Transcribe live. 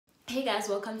Hey guys,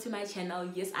 welcome to my channel.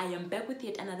 Yes, I am back with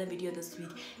yet another video this week,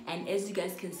 and as you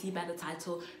guys can see by the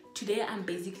title, today I'm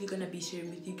basically gonna be sharing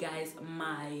with you guys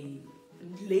my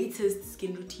latest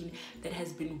skin routine that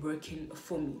has been working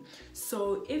for me.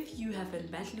 So if you have been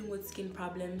battling with skin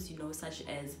problems, you know, such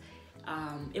as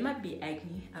it might be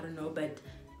acne, I don't know, but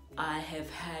I have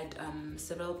had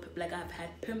several, like I've had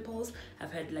pimples,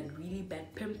 I've had like really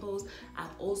bad pimples.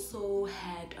 I've also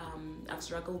had I've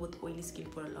struggled with oily skin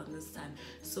for the longest time,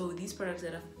 so these products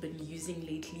that I've been using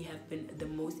lately have been the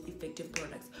most effective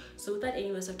products. So without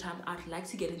any waste of time, I'd like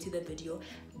to get into the video,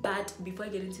 but before I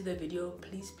get into the video,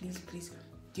 please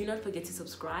do not forget to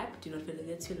subscribe, do not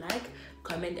forget to like,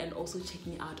 comment, and also check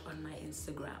me out on my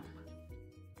Instagram.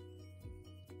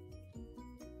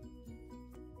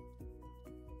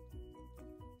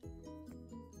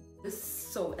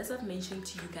 So as I've mentioned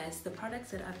to you guys, the products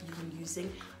that I've been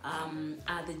using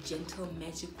are the Gentle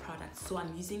Magic products. So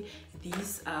I'm using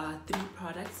these three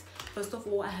products. First of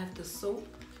all, I have the soap,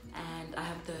 and I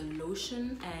have the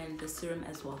lotion and the serum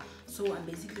as well. So I'm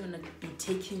basically gonna be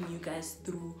taking you guys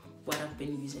through what I've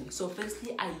been using. So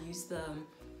firstly, I use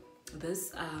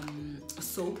this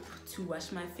soap to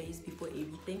wash my face before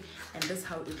everything, and that's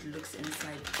how it looks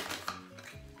inside.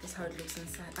 That's how it looks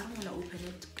inside. I don't want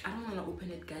to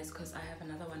open it guys, because I have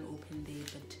another one open there,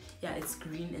 but yeah, it's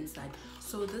green inside.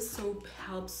 So this soap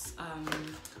helps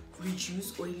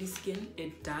reduce oily skin.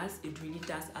 It really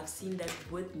does. I've seen that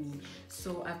with me.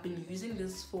 So I've been using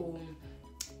this for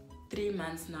 3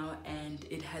 months now, and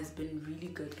it has been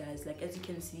really good, guys. Like as you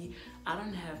can see, I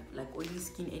don't have like oily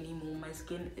skin anymore. My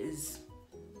skin is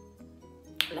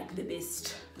like the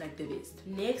best.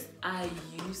 Next, I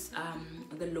use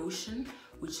the lotion,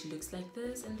 which looks like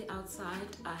this on the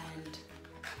outside, and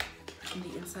on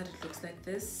the inside it looks like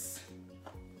this.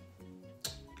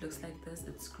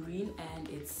 It's green, and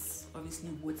it's obviously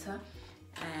water,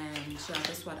 and so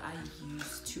that's what I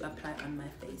use to apply on my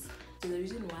face. So the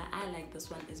reason why I like this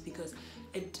one is because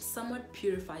it somewhat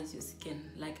purifies your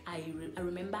skin. Like I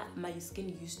remember my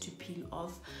skin used to peel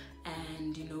off,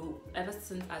 and you know, ever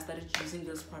since I started using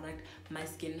this product, my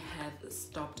skin have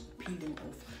stopped peeling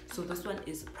off. So this one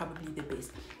is probably the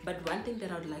best. But one thing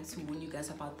that I would like to warn you guys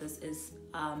about this is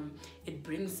it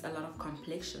brings a lot of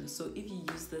complexion. So if you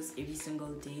use this every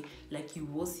single day, like you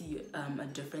will see a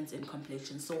difference in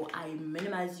complexion. So I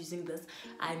minimize using this.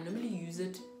 I normally use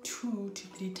it 2 to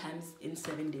 3 times in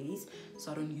 7 days,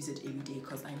 so I don't use it every day,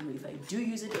 because I know if I do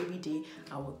use it every day,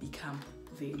 I will become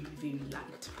very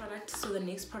light. So the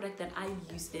next product that I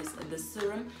use is the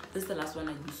serum. This is the last one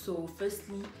I use. So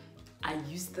firstly, I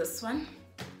use this one,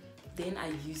 then I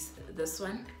use this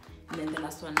one, and then the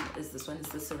last one is this one, is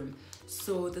the serum.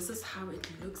 So this is how it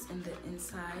looks in the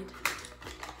inside.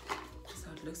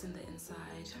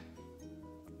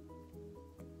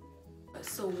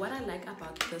 So what I like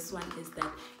about this one is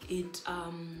that it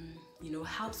you know,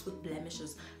 helps with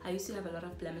blemishes. I used to have a lot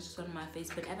of blemishes on my face,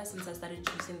 but ever since I started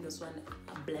using this one,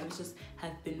 blemishes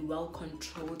have been well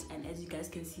controlled. And as you guys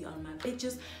can see on my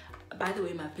pictures, by the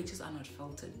way, my pictures are not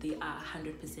filtered, they are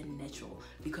 100% natural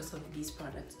because of these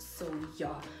products. So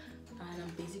yeah, and I'm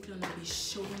basically gonna be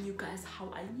showing you guys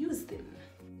how I use them.